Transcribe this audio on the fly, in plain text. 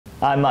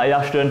I'm Matty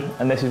Ashton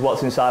and this is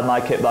what's inside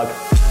my kit bag.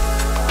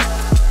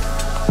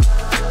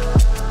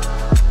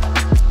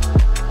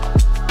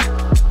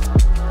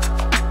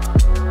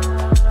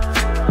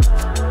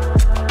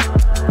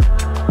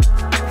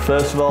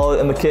 First of all,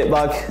 in the kit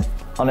bag,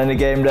 on any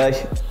game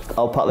day,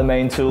 I'll pack the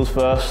main tools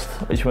first,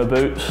 which are my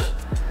boots.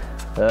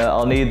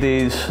 I'll need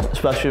these,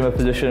 especially in my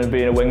position of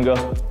being a winger.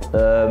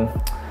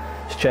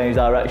 To change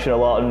direction a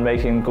lot and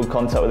making good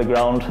contact with the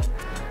ground.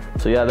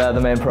 So yeah, they're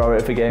the main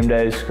priority for game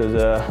days because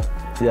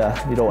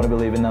yeah, you don't want to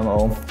be leaving them at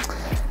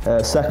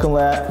home.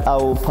 Secondly, I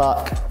will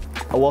pack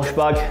a wash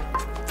bag.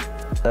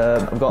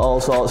 I've got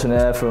all sorts in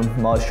here, from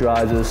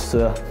moisturisers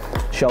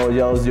to shower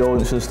gels,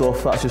 deodorants and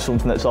stuff. That's just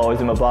something that's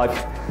always in my bag.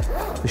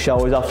 The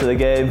showers after the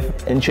game.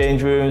 In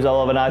change rooms, I'll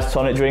have a nice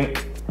tonic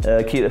drink,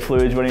 keep the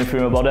fluids running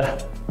through my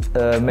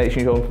body, make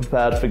sure I'm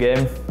prepared for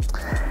game.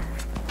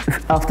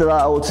 After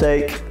that, I will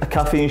take a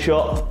caffeine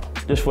shot.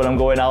 Just when I'm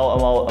going out,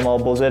 I'm all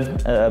buzzing.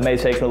 I may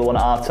take another one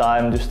at half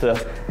time just to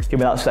give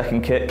me that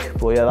second kick.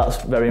 But yeah,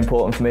 that's very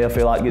important for me. I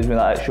feel like it gives me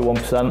that extra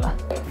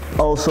 1%.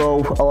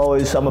 Also, I'll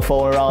always have my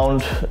phone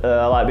around.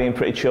 I like being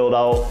pretty chilled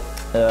out.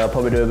 I'll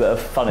probably do a bit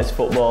of fantasy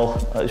football,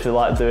 which I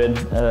like doing,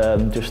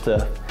 just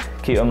to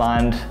keep my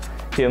mind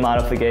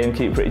off the game,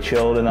 keep pretty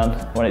chilled, and then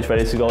when it's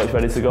ready to go, it's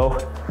ready to go.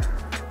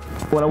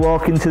 When I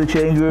walk into the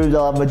change rooms,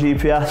 I'll have my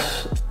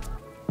GPS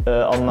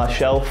on my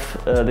shelf.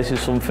 This is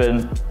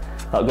something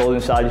that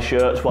goes inside your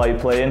shirts while you're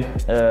playing,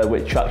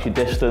 which tracks your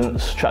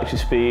distance, tracks your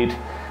speed,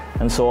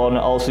 and so on.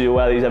 Also, you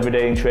wear these every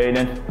day in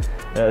training.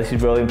 This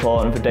is really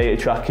important for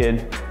data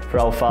tracking, for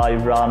how far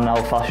you've ran,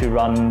 how fast you've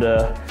ran, and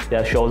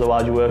yeah, shows how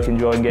hard you work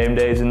during game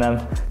days and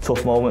them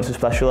tough moments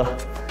especially.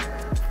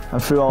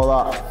 And through all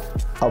that,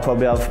 I'll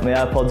probably have my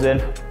AirPods in,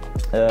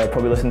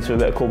 probably listen to a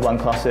bit of Clubland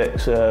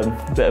classics, a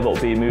bit of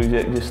upbeat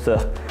music just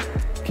to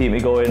keep me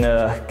going,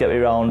 get me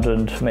around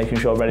and making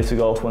sure I'm ready to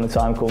go when the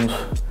time comes.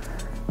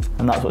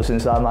 And that's what's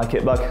inside my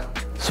kit bag.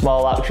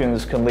 Small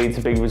actions can lead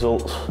to big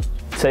results.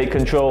 Take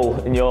control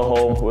in your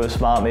home with a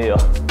smart meter.